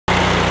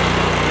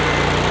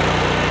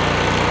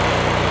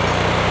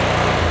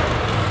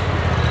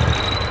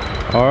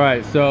All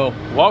right, so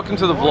welcome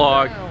to the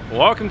vlog.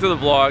 Welcome to the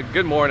vlog.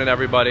 Good morning,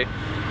 everybody.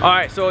 All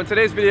right, so in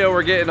today's video,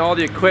 we're getting all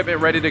the equipment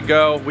ready to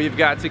go. We've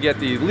got to get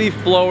the leaf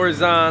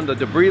blowers on, the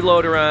debris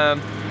loader on,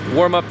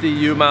 warm up the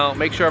U-mount,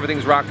 make sure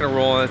everything's rocking and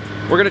rolling.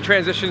 We're gonna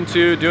transition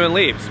to doing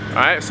leaves. All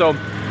right, so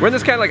we're in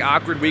this kind of like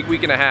awkward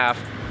week and a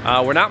half.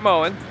 We're not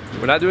mowing,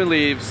 we're not doing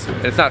leaves,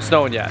 and it's not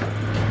snowing yet.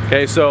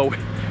 Okay, so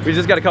we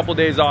just got a couple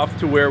days off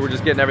to where we're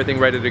just getting everything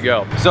ready to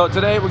go. So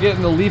today we're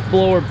getting the leaf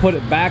blower, put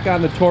it back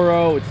on the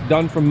Toro. It's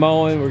done from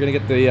mowing. We're gonna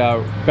get the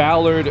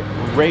Ballard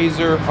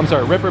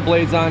Ripper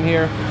blades on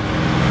here.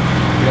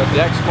 We got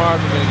the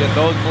X-Mark, we're gonna get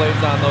those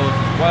blades on those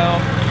as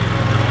well.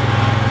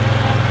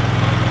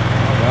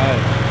 All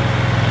right.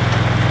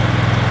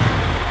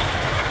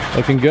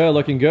 Looking good,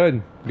 looking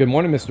good. Good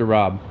morning, Mr.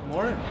 Rob.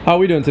 Morning. How are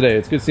we doing today?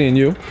 It's good seeing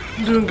you.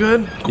 I'm doing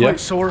good.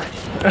 Quite sore.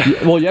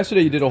 Well,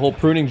 yesterday you did a whole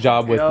pruning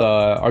job with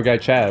our guy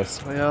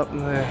Chaz. Yep,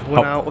 and I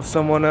went out with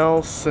someone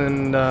else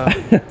and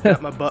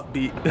got my butt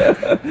beat.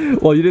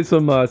 Well, you did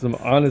some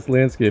honest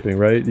landscaping,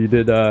 right? You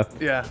did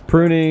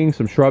pruning,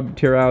 some shrub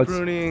tear outs.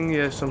 Pruning,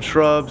 yeah, some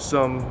shrubs,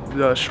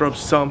 some shrub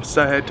stumps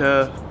I had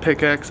to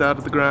pickaxe out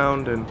of the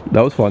ground, and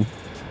that was fun.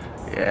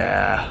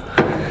 Yeah.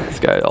 This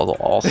guy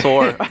all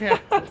sore.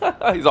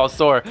 He's all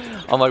sore.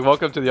 I'm like,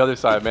 welcome to the other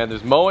side, man.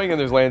 There's mowing and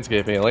there's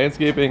landscaping. And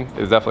landscaping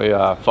is definitely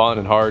fun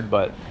and hard,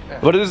 but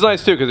it is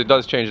nice too because it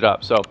does change it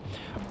up. So,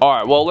 all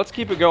right, well, let's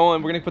keep it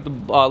going. We're gonna put the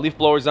leaf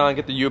blowers on,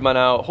 get the U-mount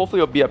out.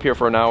 Hopefully, I'll be up here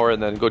for an hour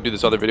and then go do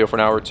this other video for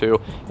an hour or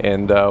two,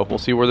 and we'll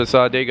see where this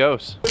day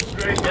goes. It was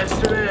great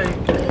yesterday. I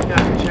got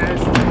Chaz.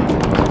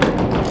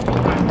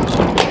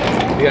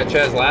 You got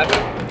Chaz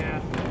laughing?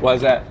 Why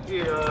is that?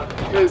 Yeah,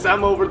 because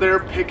I'm over there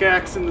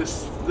pickaxing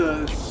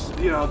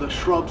the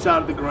shrubs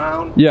out of the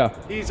ground. Yeah.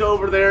 He's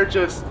over there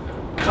just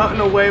cutting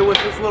away with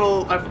his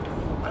little, I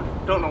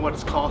don't know what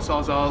it's called,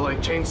 sawzall, like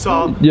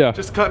chainsaw. Yeah.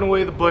 Just cutting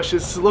away the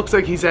bushes. It looks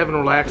like he's having a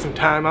relaxing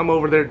time. I'm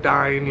over there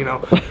dying, you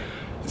know,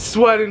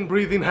 sweating,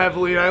 breathing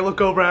heavily. And I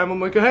look over at him. I'm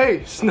like,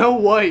 hey, Snow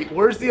White,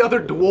 where's the other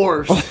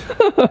dwarfs?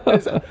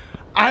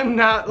 I'm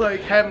not like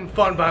having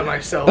fun by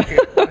myself here.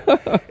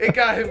 It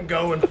got him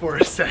going for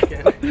a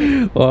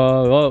second.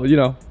 Well, you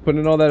know, putting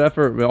in all that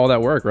effort, all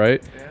that work,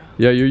 right? Yeah.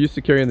 Yeah, you're used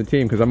to carrying the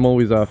team because I'm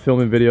always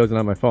filming videos and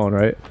on my phone,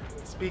 right?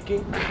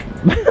 Speaking.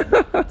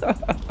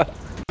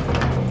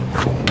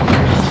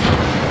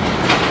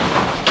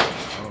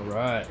 All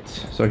right.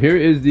 So here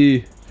is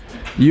the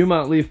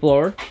UMount leaf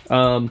blower.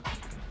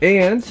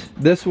 And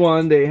this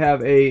one, they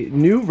have a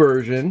new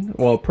version,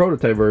 well, a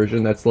prototype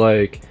version that's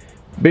like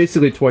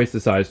basically twice the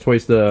size,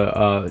 twice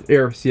the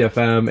air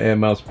CFM and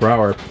miles per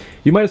hour.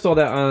 You might have saw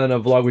that on a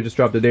vlog we just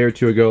dropped a day or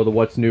two ago, the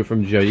what's new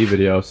from GIE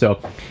video.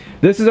 So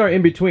this is our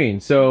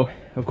in-between. So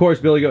of course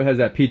BillyGoat has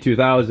that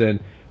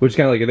P2000, which is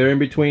kind of like their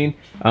in-between.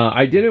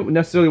 I didn't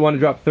necessarily want to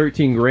drop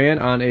 13 grand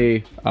on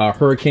a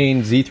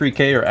Hurricane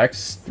Z3K or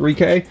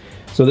X3K.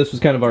 So this was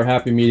kind of our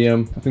happy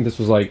medium. I think this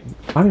was like,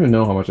 I don't even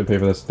know how much I paid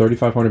for this,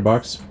 3,500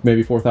 bucks,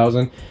 maybe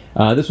 4,000.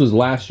 This was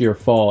last year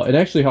fall. It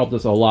actually helped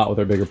us a lot with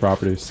our bigger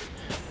properties.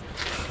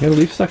 You gotta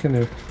leave stuck in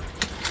there.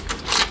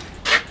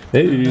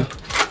 Hey,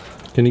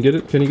 can you get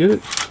it? Can you get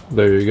it?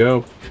 There you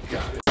go.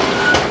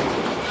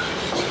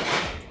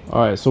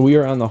 All right, so we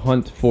are on the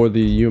hunt for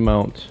the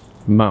U-mount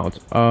mount.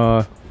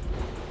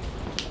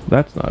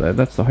 That's not it.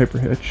 That's the hyper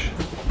hitch.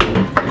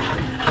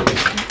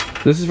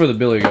 This is for the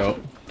BillyGoat,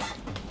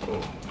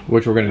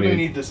 which we're gonna need.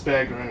 Need this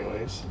bag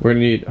anyways. We're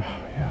gonna need. Oh,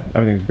 yeah,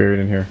 everything's buried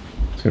in here.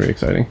 It's gonna be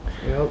exciting.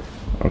 Yep.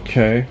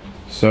 Okay,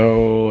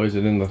 so is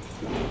it in the?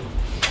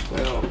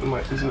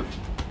 Is it?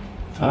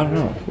 I don't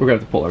know. We're gonna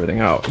have to pull everything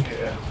out.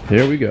 Yeah.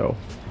 Here we go.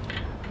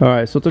 All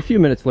right, so it's a few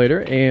minutes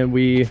later and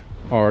we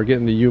are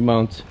getting the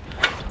U-mount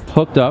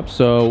hooked up.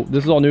 So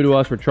this is all new to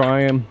us. We're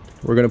trying.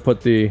 We're gonna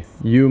put the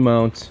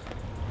U-mount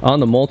on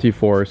the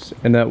multi-force,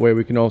 and that way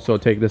we can also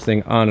take this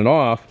thing on and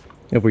off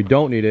if we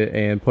don't need it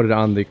and put it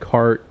on the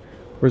cart.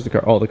 Where's the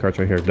cart? Oh, the cart's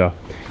right here, duh.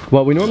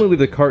 Well, we normally leave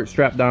the cart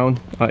strapped down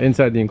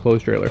inside the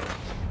enclosed trailer.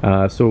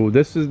 So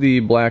this is the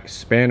black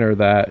spanner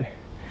that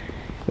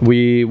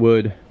we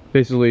would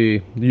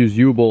basically use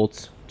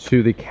U-bolts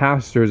to the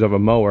casters of a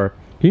mower.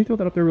 Can you throw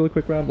that up there really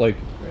quick, Rob? Like,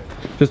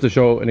 just to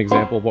show an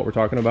example of what we're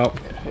talking about.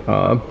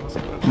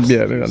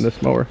 Yeah, maybe on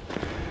this mower.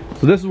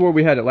 So this is where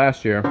we had it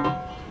last year.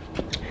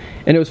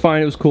 And it was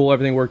fine, it was cool,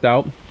 everything worked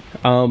out.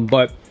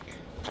 But,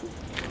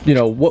 you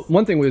know,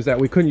 one thing was that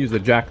we couldn't use the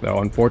jack though,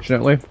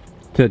 unfortunately,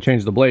 to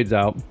change the blades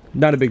out.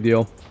 Not a big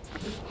deal.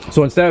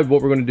 So instead,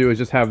 what we're gonna do is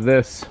just have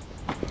this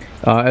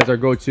as our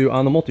go-to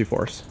on the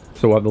multi-force.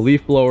 So we'll have the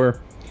leaf blower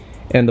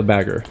and the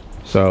bagger.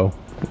 So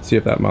let's see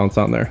if that mounts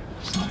on there.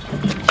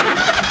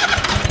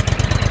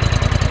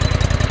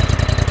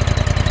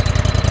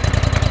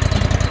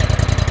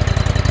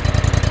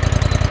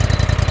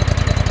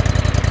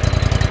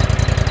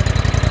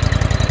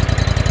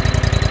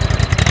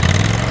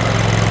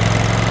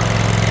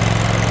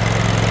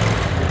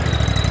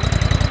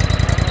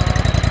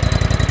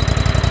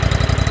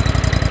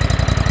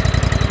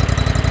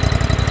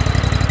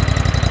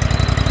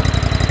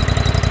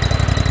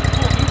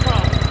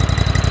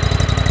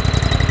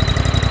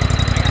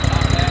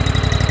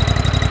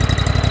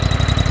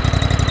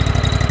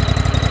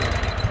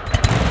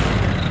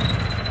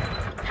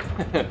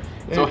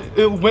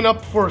 It went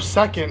up for a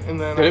second, and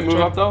then... Did it move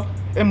up though?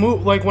 It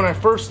moved, like when I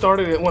first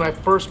started it, when I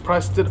first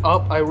pressed it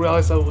up, I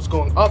realized I was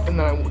going up, and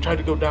then I tried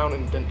to go down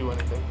and didn't do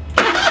anything.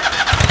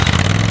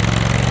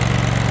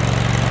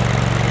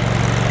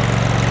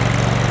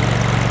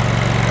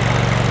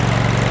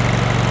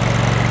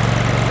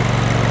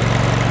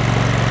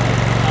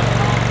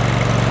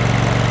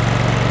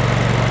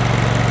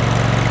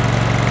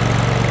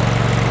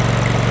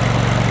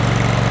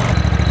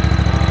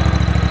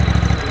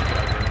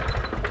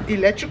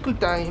 Electrical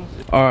time.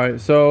 All right,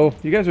 so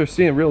you guys are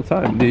seeing real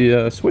time.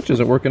 The switch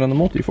isn't working on the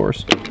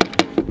multi-force.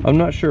 I'm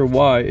not sure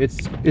why.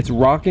 It's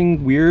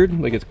rocking weird,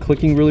 like it's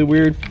clicking really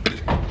weird.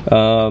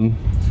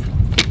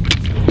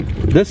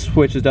 This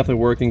switch is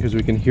definitely working because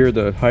we can hear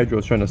the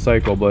hydros trying to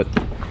cycle, but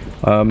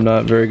I'm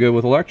not very good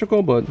with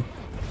electrical, but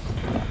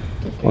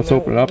let's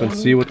open it up and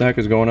see what the heck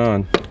is going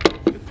on.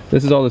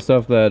 This is all the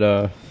stuff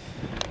that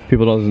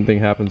people doesn't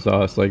think happens to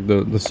us, like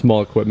the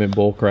small equipment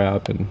bull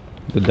crap and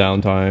the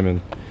downtime,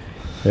 and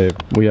hey,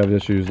 we have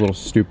issues, little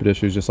stupid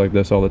issues just like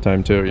this all the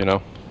time too, you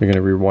know. You're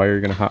gonna rewire,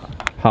 you're gonna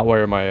hot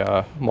wire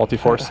my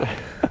multi-force.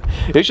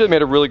 You actually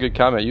made a really good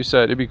comment. You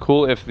said it'd be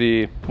cool if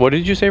the, what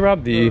did you say,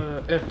 Rob?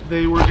 If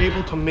they were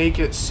able to make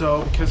it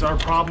so, because our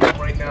problem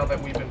right now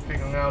that we've been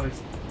figuring out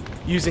is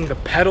using the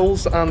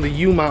pedals on the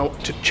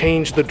UMount to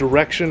change the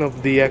direction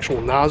of the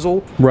actual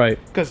nozzle. Right.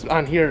 Because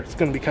on here it's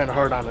going to be kind of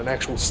hard on an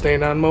actual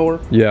stand-on mower.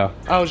 Yeah.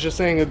 I was just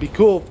saying it'd be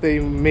cool if they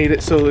made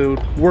it so it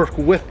would work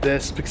with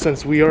this, because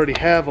since we already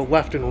have a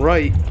left and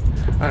right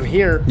on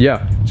here.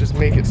 Yeah. Just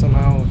make it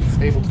somehow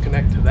able to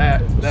connect to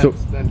that. That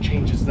then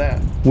changes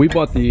that. We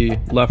bought the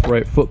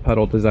left-right foot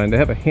pedal design. They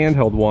have a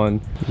handheld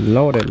one.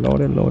 Load it,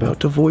 load it, load it. About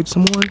to avoid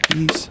some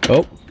warranties.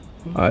 Oh,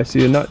 I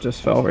see a nut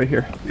just fell right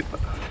here.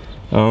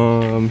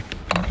 I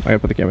gotta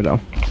put the camera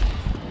down.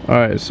 All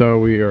right, so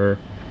we are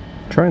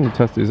trying to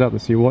test these out to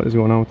see what is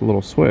going on with the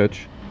little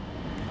switch.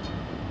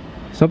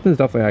 Something's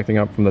definitely acting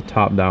up from the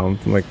top down,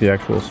 from like the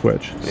actual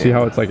switch. Yeah. See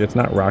how it's like it's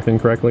not rocking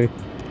correctly?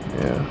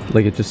 Yeah.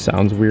 Like it just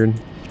sounds weird.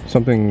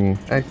 Something.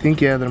 I think,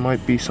 yeah, there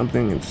might be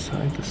something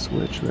inside the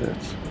switch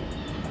that's.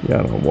 Yeah,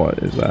 I don't know what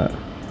is that.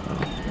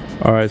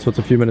 Oh. All right, so it's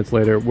a few minutes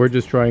later. We're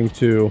just trying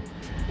to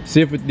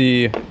see if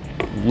the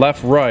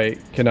left-right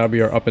can now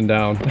be our up and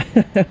down.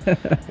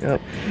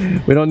 Yep.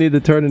 We don't need to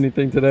turn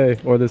anything today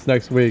or this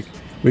next week.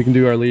 We can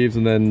do our leaves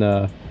and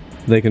then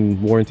they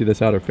can warranty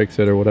this out or fix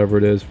it or whatever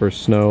it is for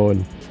snow.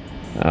 And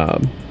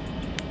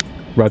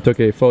Rob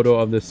took a photo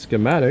of this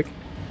schematic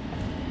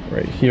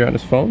right here on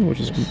his phone, which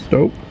is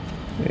dope.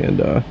 And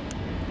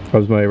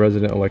Rob's my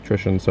resident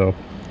electrician, so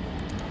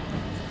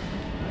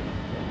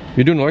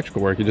you're doing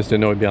electrical work, you just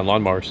didn't know it'd be on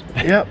lawnmowers.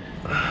 Yep.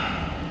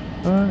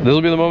 This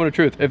will be the moment of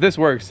truth. If this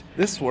works.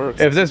 This works.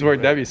 If this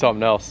worked, that'd be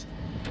something else.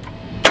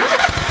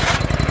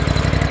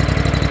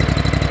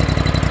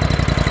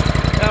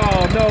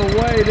 Oh, no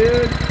way,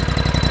 dude.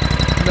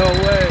 No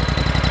way.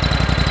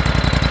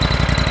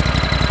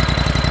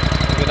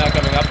 Is it not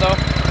coming up, though?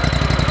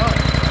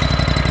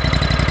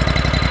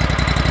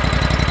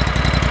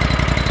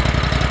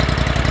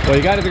 Well,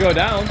 you got it to go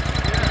down. Looks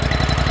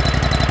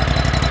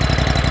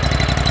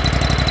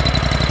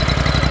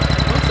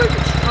like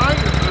it's trying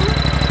to move.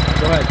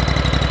 Go ahead.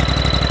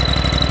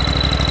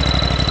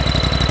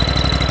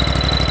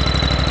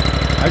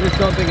 I just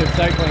don't think it's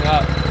cycling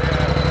up.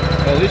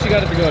 Yeah. Well, at least you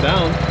got it to go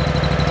down.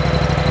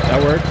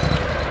 That works.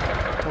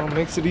 Well, it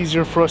makes it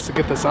easier for us to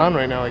get this on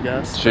right now, I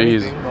guess.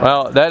 Jeez.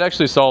 Well, that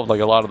actually solved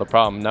like a lot of the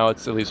problem. Now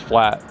it's at least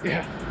flat.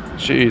 Yeah.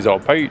 Jeez, oh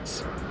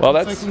Pete's. Well,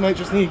 that's. Like we might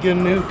just need to get a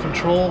new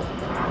control.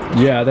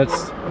 Yeah,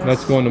 that's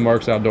going to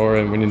Mark's Outdoor,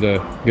 and we need to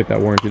get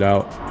that warranted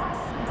out.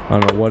 I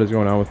don't know what is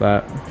going on with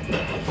that.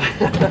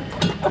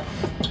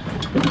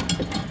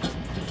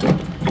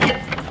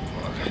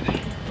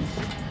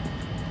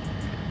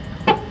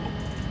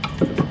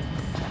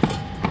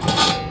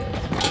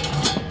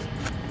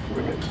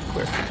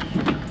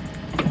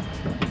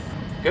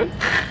 Good?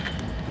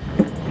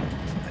 I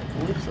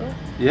believe so.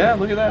 Yeah,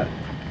 look at that.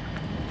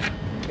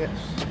 Yes.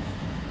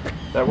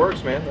 That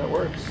works, man. That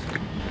works.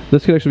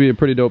 This could actually be a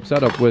pretty dope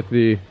setup with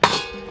the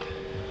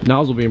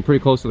nozzle being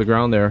pretty close to the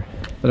ground there.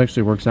 That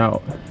actually works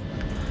out.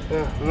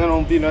 Yeah, and then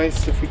it'll be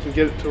nice if we can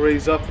get it to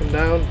raise up and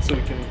down so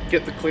we can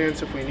get the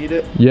clearance if we need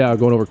it. Yeah,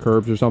 going over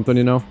curbs or something,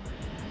 you know.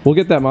 We'll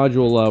get that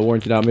module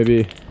warranted out.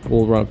 Maybe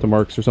we'll run up to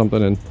Mark's or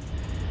something and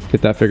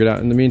get that figured out.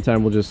 In the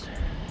meantime, we'll just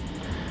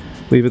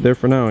leave it there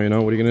for now, you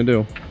know. What are you gonna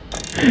do?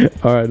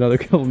 All right, another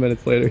couple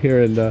minutes later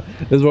here, and this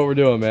is what we're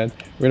doing, man.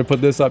 We're gonna put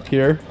this up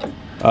here.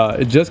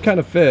 It just kind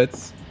of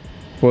fits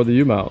for the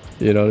U-mount,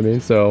 you know what I mean?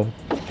 So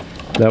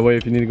that way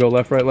if you need to go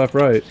left,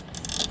 right.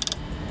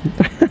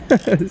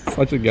 It's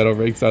such a ghetto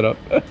rig setup,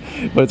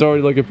 but it's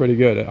already looking pretty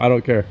good. I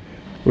don't care.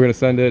 We're gonna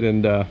send it,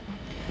 and the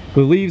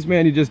leaves,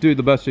 man, you just do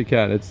the best you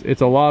can.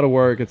 It's a lot of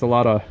work. It's a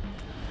lot of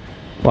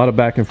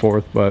back and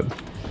forth, but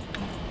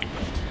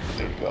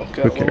there you go.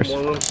 Who cares?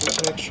 More room so we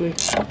can actually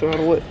throw it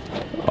away.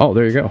 Oh,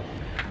 there you go.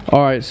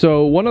 All right,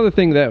 so one other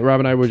thing that Rob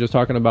and I were just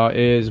talking about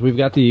is we've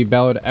got the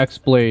Ballard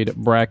X-Blade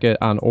bracket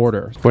on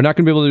order. We're not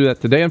gonna be able to do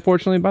that today,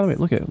 unfortunately. By the way,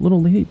 look at little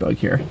ladybug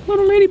here.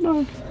 Little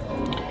ladybug.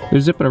 They're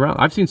zipping around.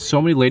 I've seen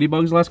so many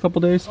ladybugs the last couple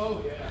days.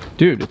 Oh yeah.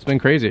 Dude, it's been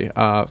crazy.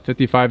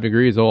 55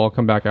 degrees, they'll all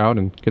come back out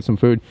and get some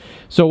food.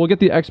 So we'll get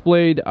the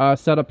X-Blade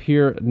set up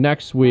here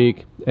next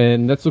week.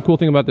 And that's the cool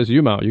thing about this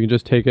UMount. You can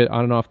just take it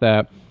on and off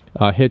that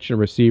hitch and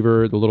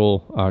receiver, the little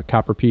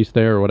copper piece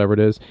there or whatever it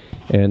is,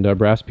 and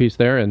brass piece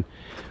there. And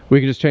we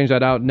can just change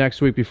that out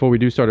next week before we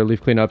do start our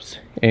leaf cleanups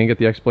and get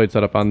the X-Blade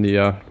set up on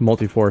the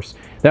multi-force.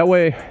 That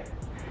way,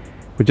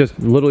 it just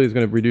literally is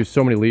going to reduce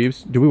so many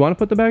leaves. Do we want to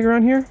put the bagger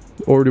on here?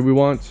 Or do we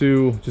want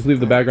to just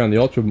leave the bagger on the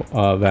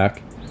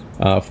UltraVac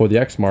for the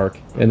X mark,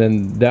 and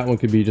then that one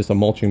could be just a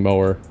mulching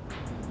mower?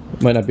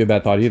 Might not be a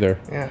bad thought either.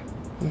 Yeah,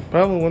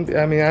 probably wouldn't be.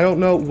 I mean, I don't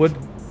know.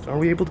 Are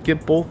we able to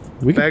get both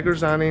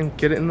baggers on and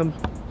get it in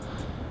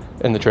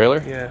the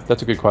trailer? Yeah,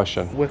 that's a good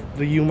question. With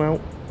the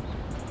UMount?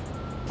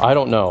 I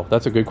don't know.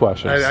 That's a good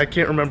question. I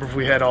can't remember if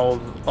we had all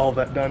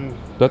that done.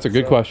 That's a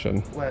good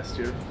question. Last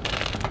year.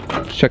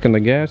 Checking the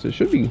gas. It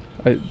should be.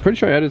 I'm pretty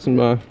sure I added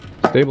some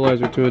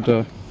stabilizer to it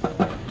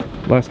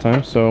last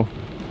time. So.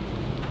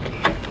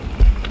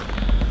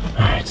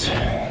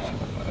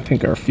 I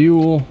think our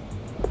fuel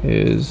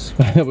is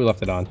we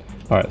left it on.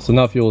 All right, so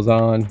now fuel is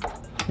on.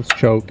 Let's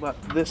choke.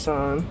 Left this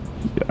on.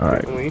 Yeah, all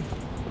right. Definitely.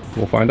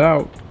 We'll find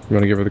out. You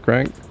want to give her the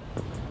crank?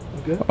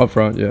 Good. Up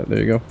front, yeah, there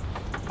you go.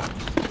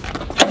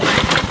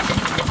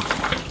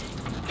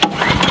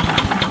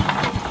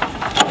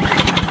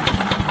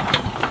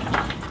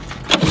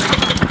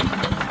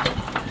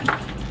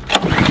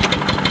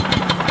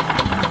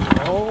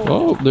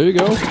 Oh, there you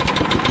go.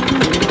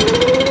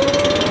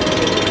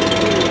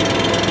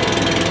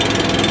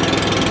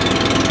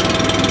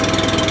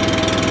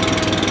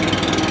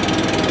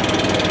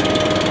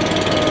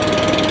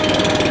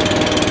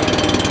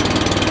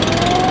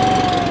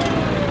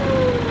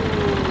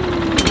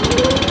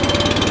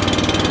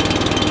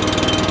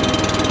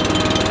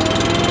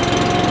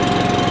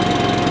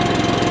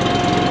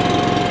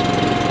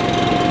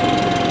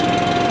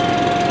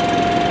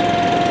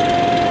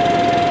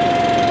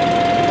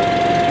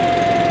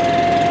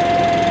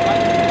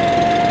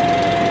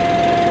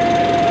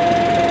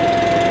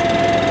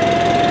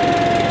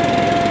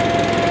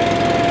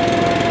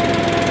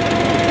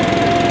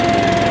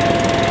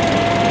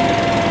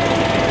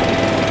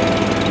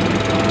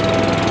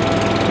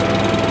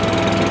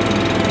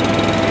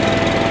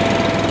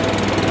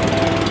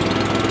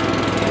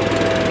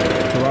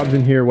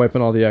 In here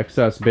wiping all the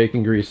excess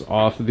bacon grease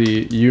off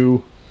the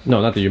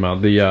not the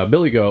UMount, the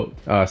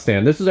BillyGoat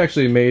stand. This is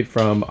actually made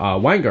from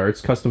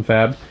Weingart's custom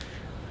fab.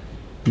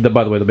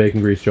 By the way, the bacon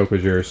grease joke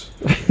was yours.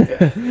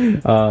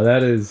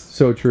 That is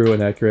so true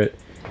and accurate.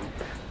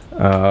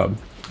 That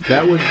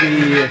was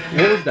the,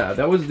 what was that?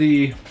 That was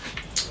the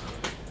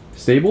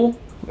stable.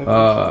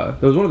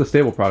 That was one of the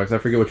stable products. I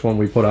forget which one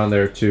we put on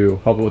there to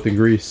help it with the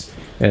grease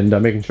and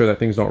making sure that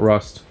things don't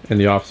rust in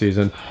the off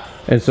season.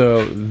 And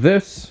so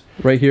this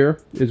right here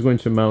is going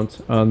to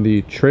mount on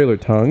the trailer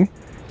tongue,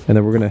 and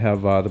then we're going to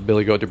have the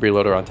BillyGoat debris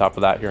loader on top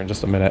of that here in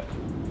just a minute.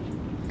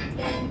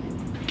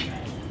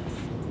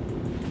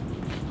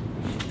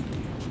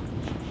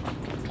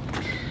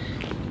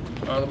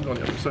 Let me go on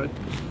the other side.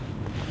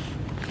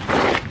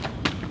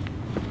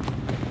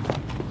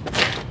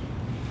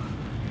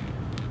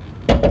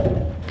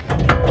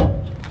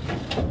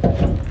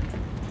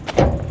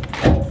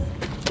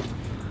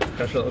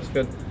 Gosh, that looks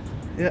good.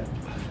 Yeah.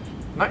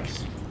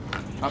 Nice.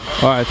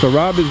 Alright, so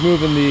Rob is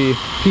moving the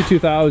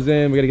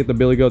P2000. We gotta get the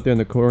BillyGoat there in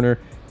the corner.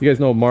 You guys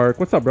know Mark.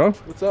 What's up, bro?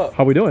 What's up?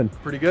 How we doing?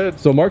 Pretty good.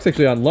 So Mark's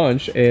actually on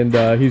lunch, and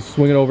he's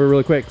swinging over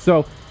really quick.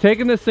 So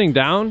taking this thing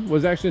down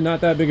was actually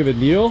not that big of a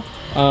deal.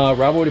 Rob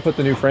already put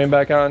the new frame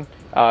back on,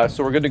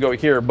 so we're good to go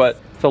here. But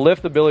to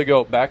lift the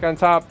BillyGoat back on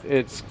top,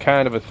 it's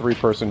kind of a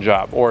three-person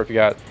job, or if you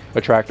got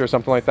a tractor or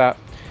something like that.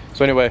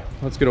 So anyway,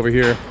 let's get over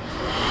here.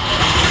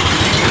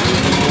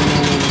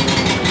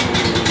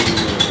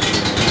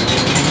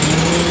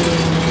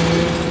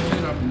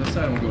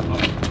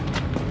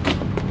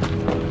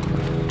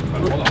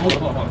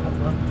 Hold on.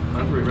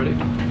 Are we ready?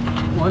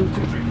 1,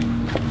 2, 3.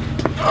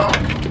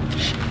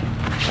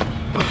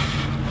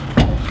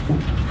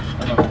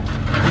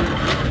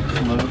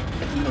 Slow.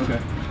 Okay.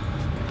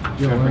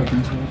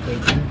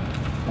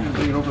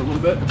 Bring it over a little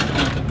bit.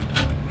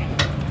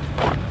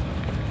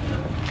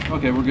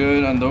 Okay, we're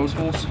good on those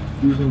holes.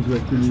 Here,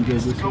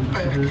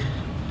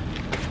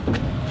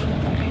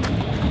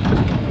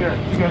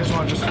 you guys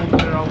want to just hold it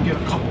there? I'll get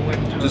a couple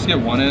in. Just get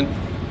one in.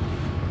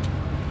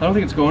 I don't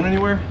think it's going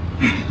anywhere.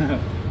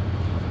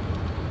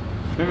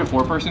 Maybe a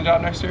 4-person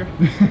job next year.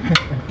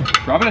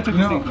 Robin, I took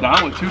this thing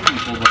down with 2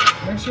 people. But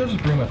next year,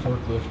 just bring my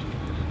forklift.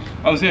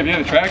 I was saying, if you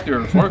have a tractor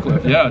or a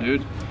forklift, yeah,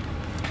 dude.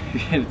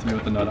 Hit it to me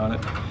with the nut on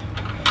it.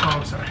 Oh,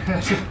 I'm sorry.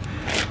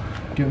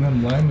 Getting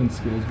them lineman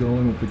skills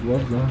going with the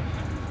gloves on.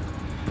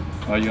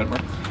 Oh, you got it,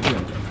 Mark?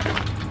 Yeah.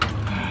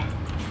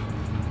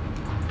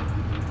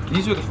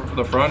 These are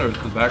the front or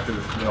the back, or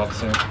are they all the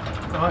same?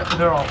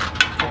 They're all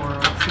 4.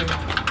 Let's see.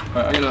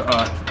 Alright, I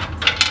gotta,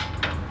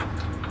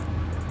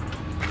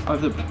 I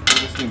have to pull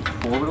this thing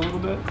forward a little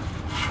bit.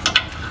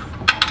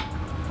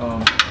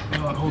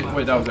 hold on.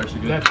 Wait, that was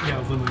actually good. Yeah,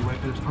 literally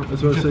right there. It's perfect.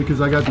 That's what I say,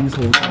 because I got these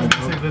holes. I was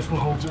gonna say this will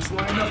hold just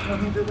line up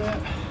when he did that.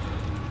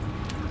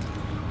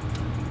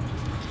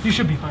 You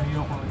should be fine. You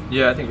don't want to.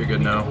 Yeah, I think we're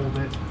good now. Hold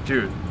it.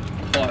 Dude,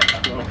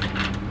 clutch, bro.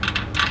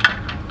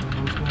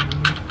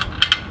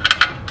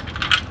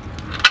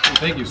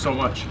 Thank you so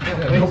much.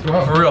 Yeah, no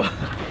problem. For real.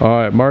 All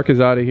right, Mark is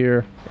out of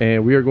here,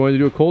 and we are going to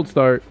do a cold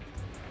start.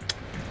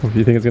 Do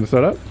you think it's going to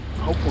start up?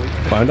 Hopefully.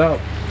 Find out.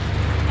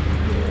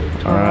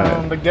 All right.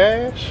 On the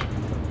gas.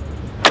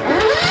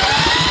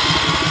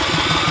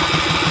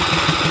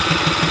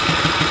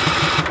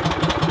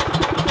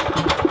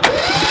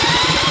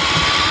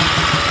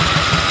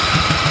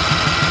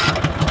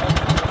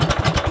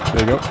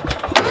 There you go.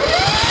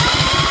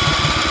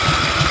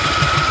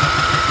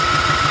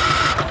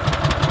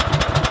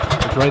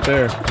 It's right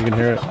there. You can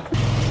hear it.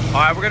 All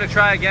right, we're gonna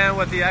try again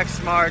with the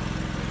X-Mark.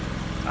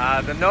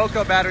 The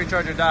Noco battery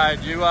charger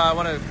died. You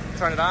want to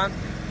turn it on?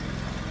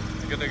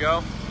 Good to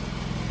go.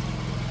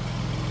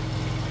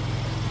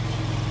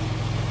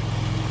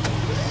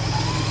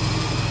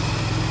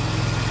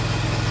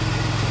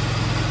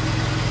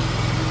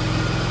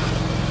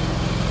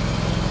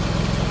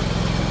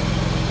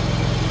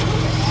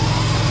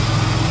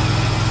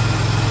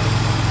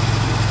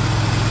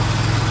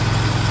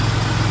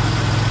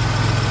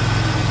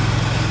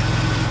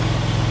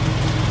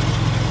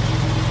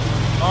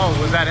 Oh,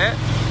 was that it?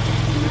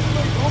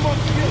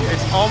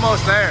 It's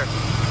almost there.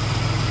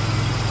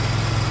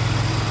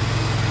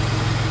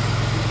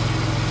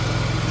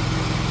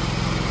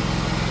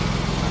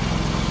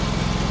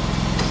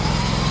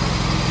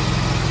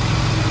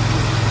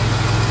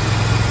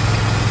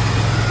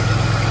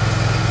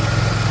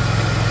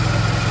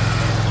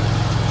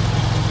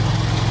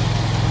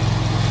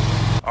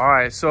 All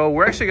right, so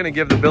we're actually gonna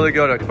give the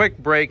BillyGoat a quick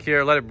break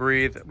here, let it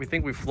breathe. We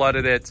think we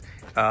flooded it.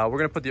 We're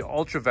gonna put the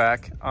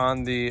UltraVac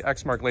on the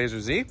X-Mark Laser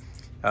Z.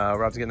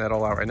 Rob's getting that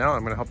all out right now.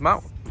 I'm gonna help him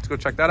out. Let's go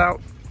check that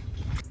out.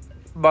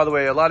 By the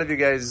way, a lot of you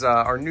guys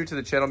are new to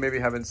the channel, maybe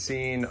haven't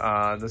seen,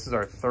 this is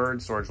our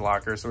third storage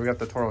locker. So we got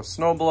the Toro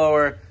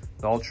snowblower,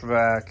 the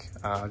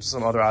UltraVac, just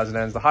some other odds and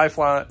ends, the high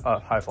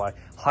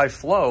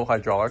flow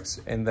hydraulics,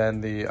 and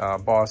then the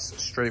Boss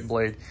straight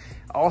blade.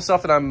 All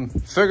stuff that I'm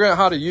figuring out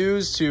how to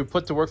use to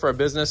put to work for our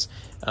business.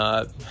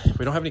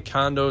 We don't have any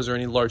condos or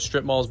any large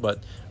strip malls,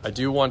 but I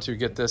do want to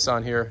get this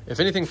on here. If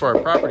anything, for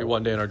our property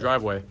one day in our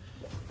driveway.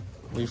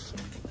 Leaf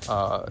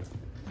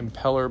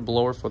impeller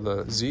blower for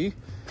the Z.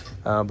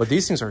 But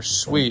these things are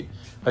sweet.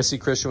 I see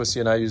Christian with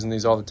CNI using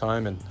these all the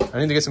time, and I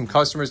need to get some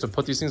customers to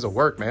put these things to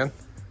work, man.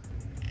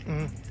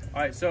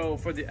 All right, so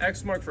for the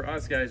X-Mark for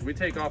us, guys, we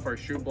take off our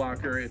shoe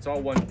blocker. It's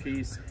all one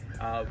piece.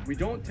 We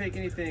don't take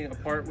anything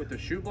apart with the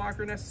shoe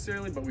blocker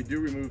necessarily, but we do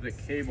remove the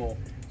cable.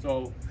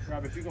 So,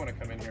 Rob, if you want to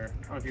come in here,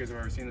 I don't know if you guys have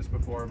ever seen this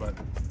before, but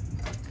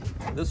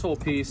this whole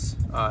piece,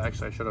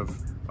 actually I should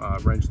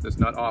have wrenched this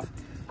nut off.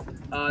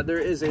 There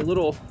is a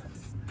little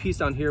piece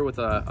down here with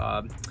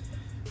a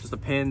just a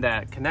pin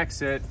that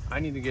connects it. I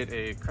need to get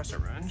a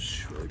crescent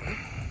wrench really quick.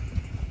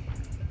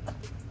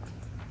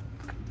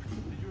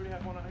 Did you already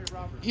have one out here,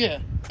 Robert? Yeah.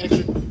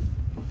 Extra.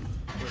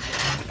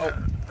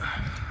 Oh.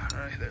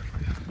 Right there for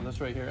you. So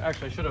this right here.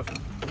 Actually, I should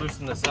have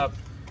loosened this up.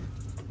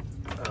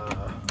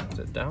 Is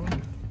it down?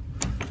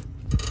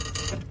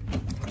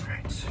 All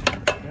right.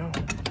 There we go.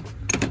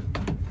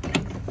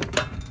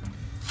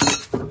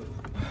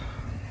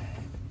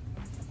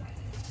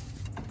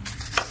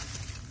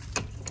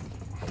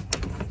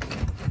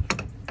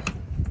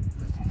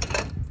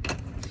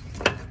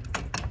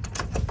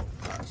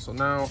 So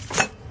now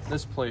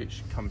this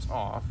plate comes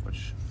off,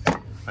 which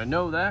I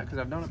know that because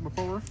I've done it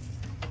before.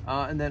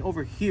 And then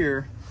over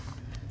here,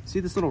 see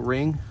this little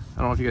ring? I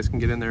don't know if you guys can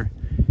get in there,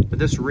 but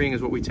this ring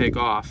is what we take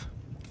off.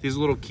 These are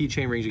little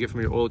keychain rings you get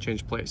from your oil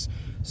change place.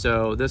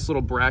 So this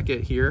little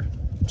bracket here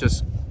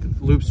just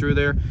loops through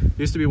there. There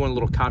used to be one of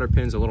the little cotter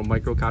pins, a little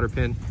micro cotter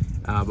pin,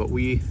 but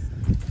we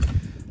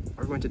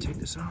are going to take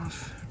this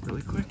off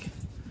really quick.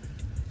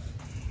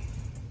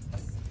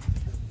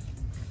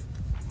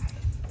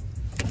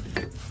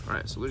 All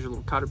right, so there's your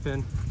little cotter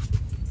pin,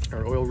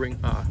 our oil ring,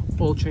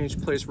 oil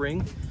change place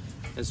ring.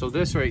 And so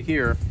this right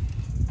here,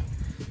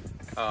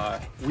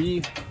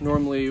 we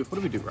normally, what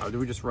do we do, Rob? Do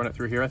we just run it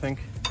through here, I think?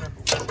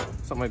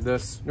 Something like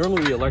this.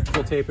 Normally we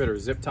electrical tape it or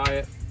zip tie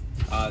it.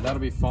 That'll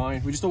be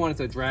fine. We just don't want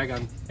it to drag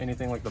on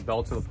anything like the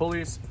belts or the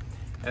pulleys.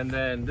 And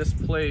then this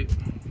plate,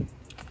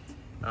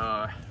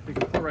 we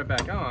can put right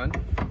back on.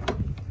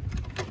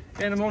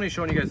 And I'm only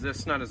showing you guys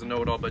this, not as a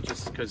know-it-all, but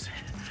just because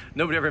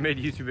nobody ever made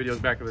YouTube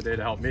videos back in the day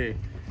to help me,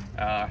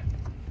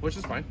 which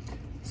is fine.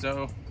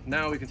 So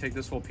now we can take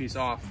this whole piece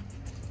off.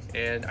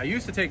 And I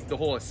used to take the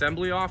whole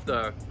assembly off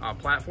the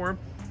platform.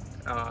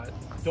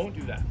 Don't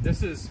do that.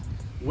 This is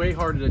way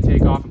harder to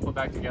take off and put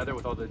back together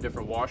with all the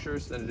different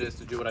washers than it is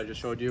to do what I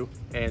just showed you.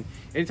 And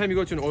anytime you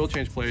go to an oil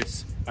change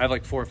place, I have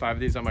like 4 or 5 of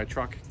these on my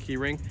truck key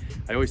ring.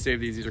 I always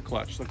save these. These are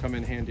clutch. They'll come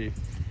in handy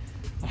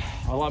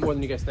a lot more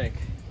than you guys think.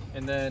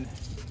 And then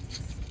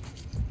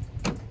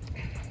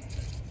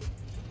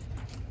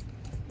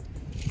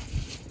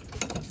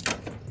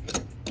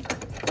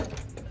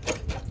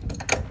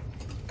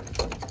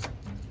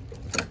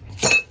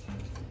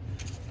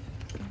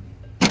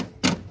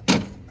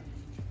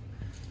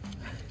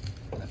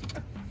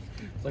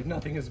It's like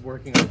nothing is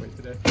working our way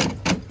today.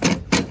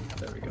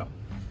 There we go.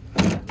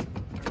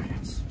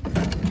 Alright.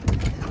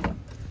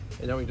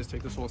 And now we just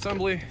take this whole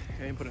assembly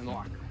and put it in the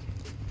locker.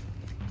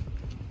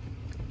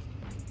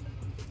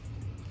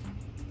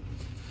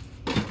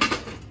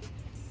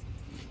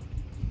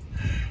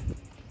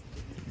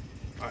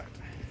 Alright.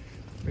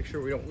 Make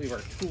sure we don't leave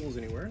our tools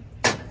anywhere.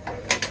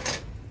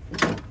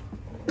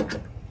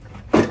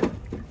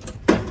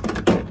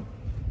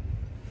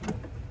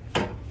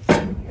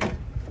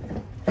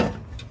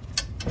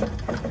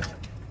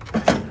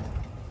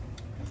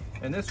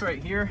 And this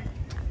right here,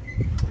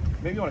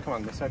 maybe you want to come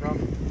on this side, Rob?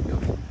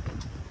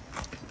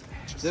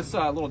 This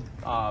little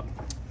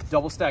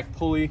double stack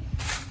pulley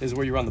is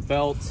where you run the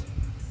belt.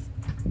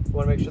 You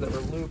want to make sure that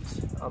we're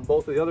looped on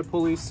both of the other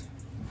pulleys.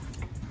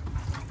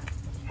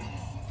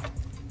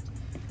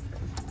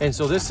 And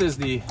so this is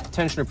the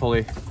tensioner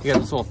pulley. You got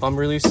this little thumb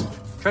release.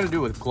 Try to do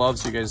it with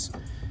gloves so you guys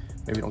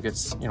maybe don't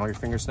get, you know, your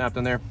finger snapped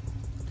in there.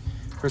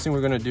 First thing we're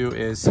going to do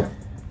is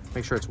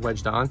make sure it's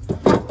wedged on,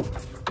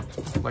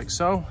 like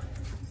so.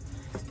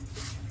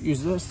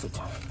 Use this to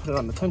put it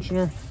on the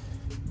tensioner,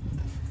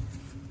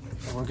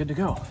 and we're good to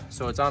go.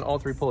 So it's on all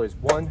three pulleys,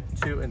 1,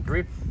 2, and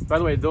 3. By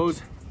the way,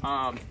 those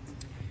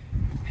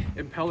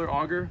impeller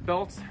auger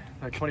belts,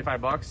 like 25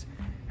 bucks,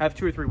 have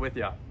 2 or 3 with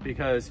you,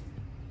 because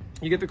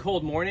you get the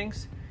cold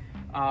mornings,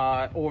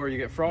 or you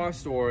get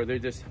frost, or they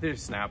just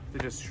snap, they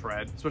just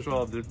shred, especially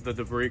all the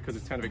debris, because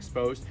it's kind of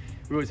exposed.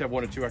 We always have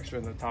 1 or 2 extra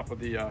in the top of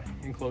the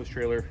enclosed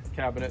trailer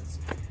cabinets.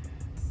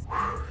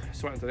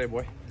 Sweating today,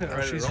 boy.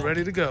 She's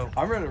ready to go.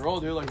 I'm ready to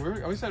roll, dude. Like,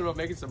 I'm excited about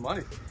making some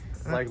money.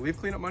 Like, leaf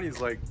cleanup money is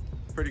like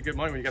pretty good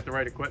money when you got the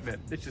right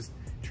equipment. It's just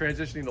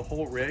transitioning the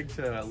whole rig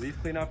to leaf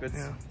cleanup. It's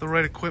the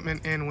right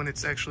equipment and when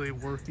it's actually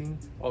working.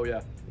 Oh yeah,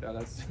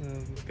 that's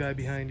the guy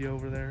behind you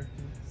over there.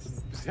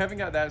 Just haven't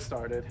got that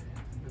started.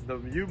 The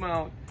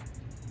UMount,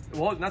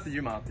 well, not the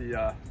UMount,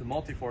 the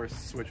multi-force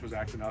switch was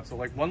acting up. So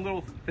like one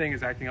little thing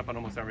is acting up on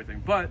almost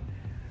everything, but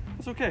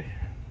it's okay.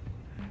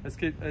 As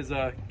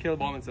Caleb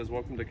Ballman says,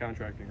 welcome to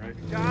contracting, right?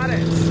 Got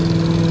it!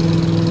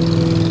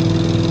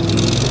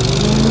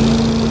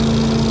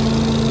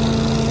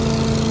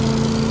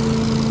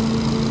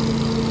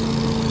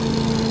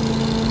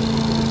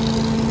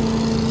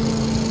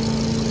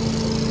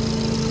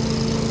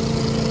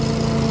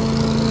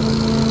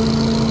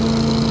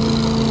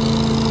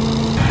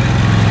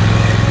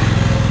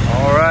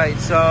 All right,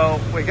 so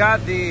we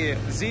got the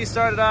Z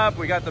started up,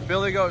 we got the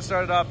BillyGoat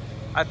started up.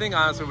 I think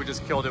honestly we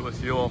just killed it with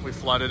fuel. We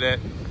flooded it,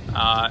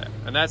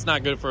 and that's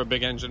not good for a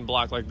big engine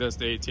block like this,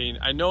 the 18.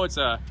 I know it's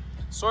a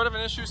sort of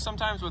an issue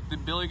sometimes with the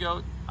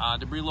BillyGoat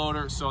debris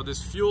loader. So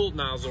this fuel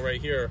nozzle right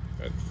here,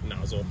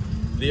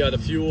 the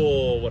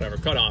fuel whatever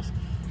cutoff.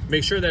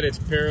 Make sure that it's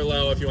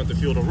parallel if you want the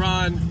fuel to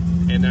run,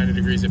 and 90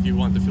 degrees if you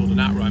want the fuel to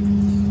not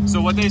run.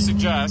 So what they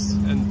suggest,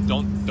 and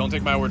don't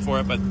take my word for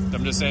it, but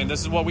I'm just saying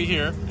this is what we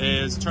hear,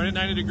 is turn it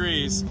 90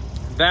 degrees.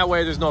 That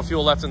way there's no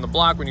fuel left in the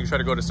block when you try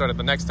to go to start it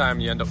the next time,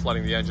 you end up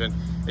flooding the engine.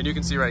 And you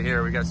can see right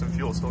here, we got some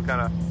fuel still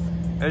kind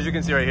of, as you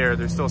can see right here,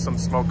 there's still some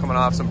smoke coming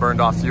off, some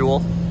burned off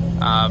fuel.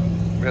 I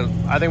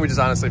think we just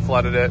honestly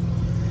flooded it.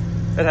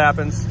 It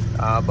happens,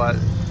 but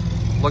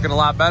looking a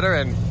lot better,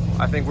 and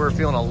I think we're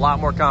feeling a lot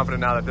more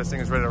confident now that this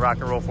thing is ready to rock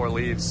and roll for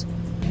leaves.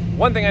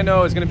 One thing I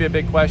know is gonna be a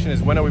big question is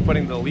when are we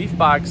putting the leaf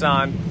box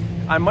on?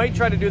 I might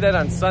try to do that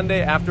on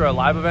Sunday after our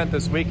live event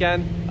this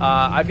weekend.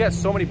 I've got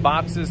so many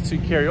boxes to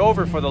carry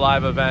over for the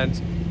live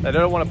event that I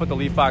don't want to put the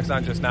leaf box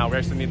on just now. We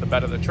actually need the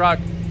bed of the truck.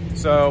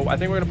 So I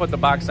think we're going to put the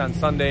box on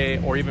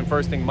Sunday or even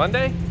first thing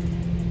Monday.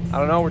 I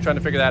don't know. We're trying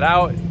to figure that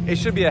out. It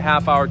should be a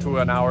half hour to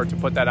an hour to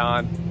put that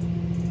on,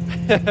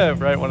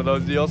 right? One of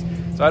those deals.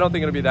 So I don't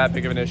think it'll be that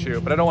big of an issue,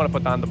 but I don't want to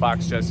put on the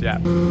box just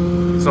yet.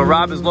 So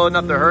Rob is loading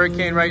up the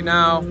Hurricane right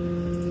now,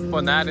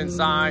 putting that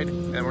inside,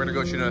 and we're going to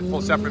go shoot a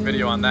full separate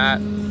video on that.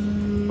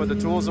 Put the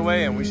tools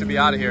away and we should be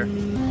out of here.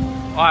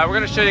 All right, we're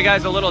gonna show you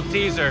guys a little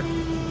teaser.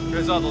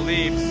 Here's all the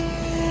leaves.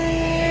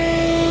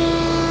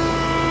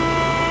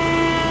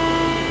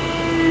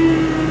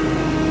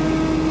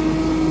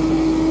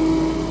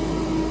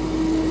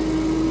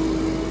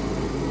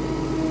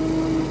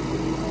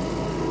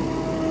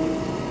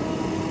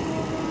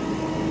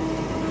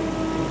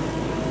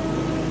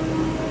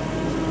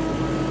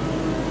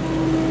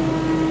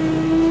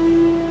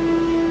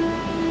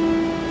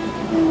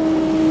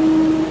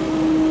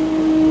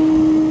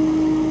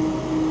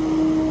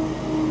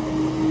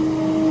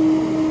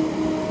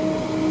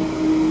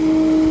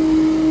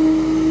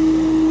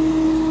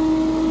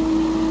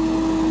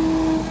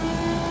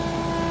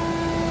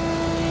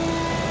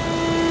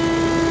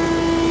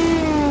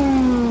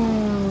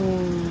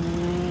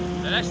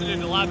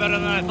 Better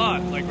than I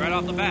thought, like right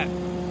off the bat.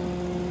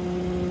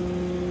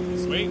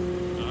 Sweet.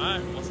 All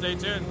right, well, stay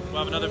tuned. We'll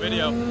have another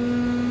video.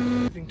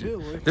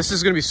 This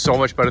is gonna be so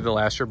much better than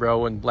last year,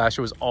 bro. When last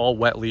year was all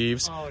wet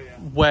leaves. Oh yeah.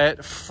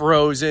 Wet,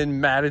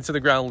 frozen, matted to the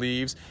ground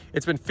leaves.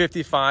 It's been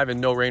 55 and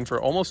no rain for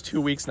almost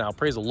 2 weeks now.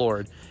 Praise the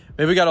Lord.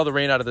 Maybe we got all the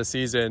rain out of the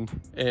season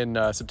in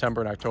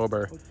September and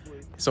October,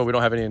 so we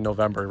don't have any in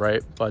November,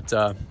 right? But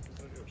oh,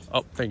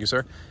 thank you,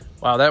 sir.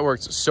 Wow, that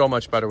works so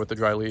much better with the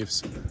dry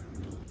leaves.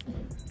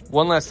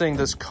 One last thing,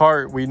 this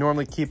cart, we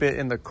normally keep it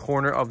in the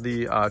corner of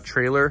the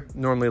trailer,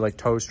 normally like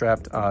toe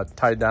strapped,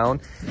 tied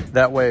down.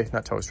 That way,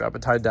 not toe strap,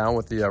 but tied down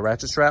with the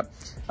ratchet strap.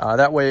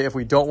 That way, if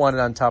we don't want it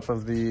on top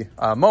of the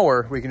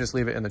mower, we can just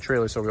leave it in the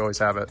trailer so we always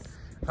have it.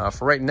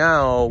 For right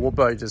now, we'll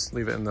probably just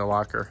leave it in the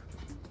locker.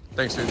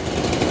 Thanks, dude.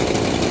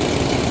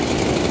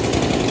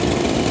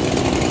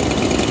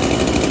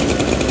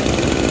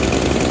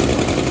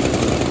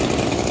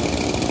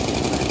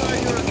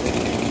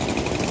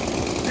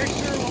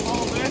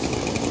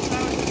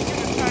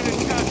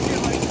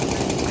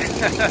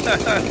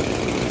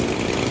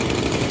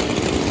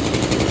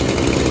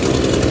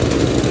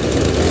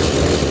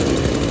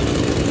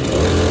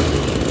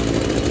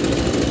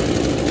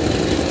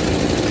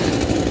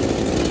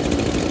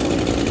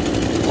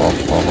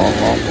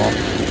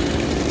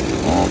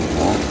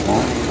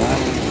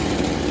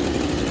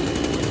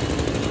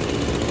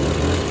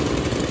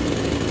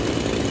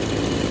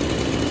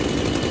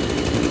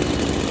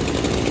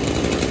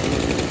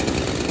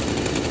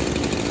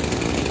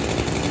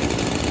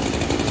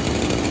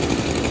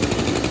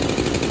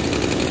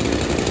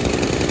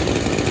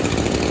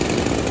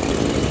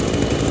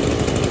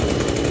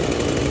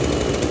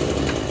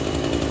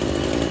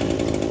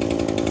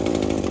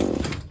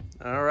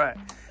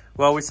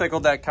 Well, we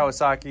cycled that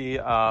Kawasaki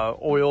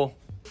oil.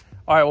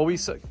 All right, well, we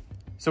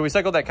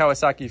cycled that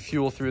Kawasaki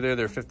fuel through there.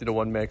 They're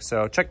 50-to-1 mix.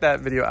 So check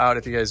that video out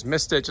if you guys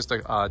missed it just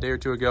a day or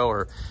two ago,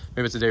 or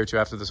maybe it's a day or two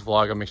after this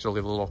vlog. I'll make sure to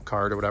leave a little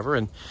card or whatever.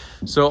 And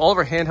so all of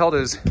our handheld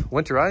is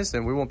winterized,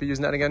 and we won't be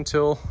using that again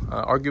until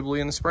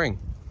arguably in the spring.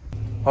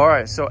 All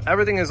right, so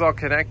everything is all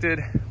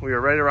connected. We are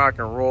ready to rock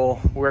and roll.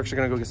 We're actually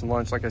gonna go get some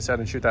lunch, like I said,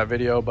 and shoot that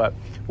video. But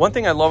one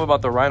thing I love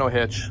about the Rhino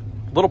hitch,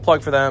 little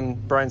plug for them,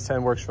 Brian's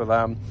 10 works for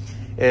them,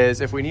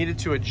 is if we needed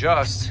to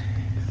adjust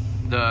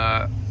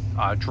the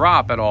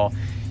drop at all,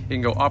 it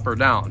can go up or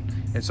down.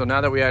 And so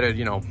now that we added,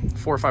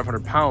 400 or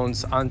 500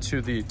 pounds onto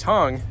the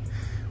tongue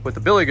with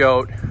the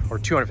BillyGoat, or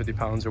 250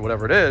 pounds or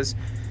whatever it is,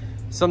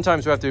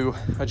 sometimes we have to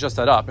adjust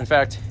that up. In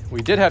fact,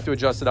 we did have to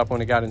adjust it up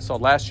when it got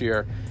installed last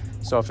year.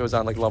 So if it was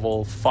on like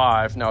level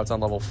 5, now it's on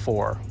level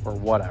 4 or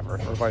whatever,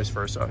 or vice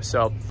versa.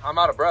 So I'm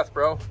out of breath,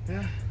 bro.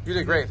 Yeah. You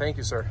did great. Thank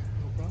you, sir.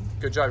 No problem.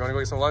 Good job. You wanna go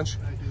get some lunch?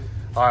 I do.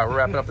 All right, we're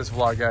wrapping up this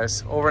vlog,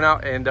 guys. Over and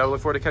out, and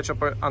look forward to catch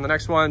up on the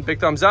next one.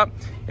 Big thumbs up,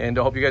 and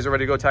I hope you guys are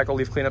ready to go tackle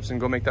leaf cleanups and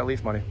go make that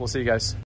leaf money. We'll see you guys.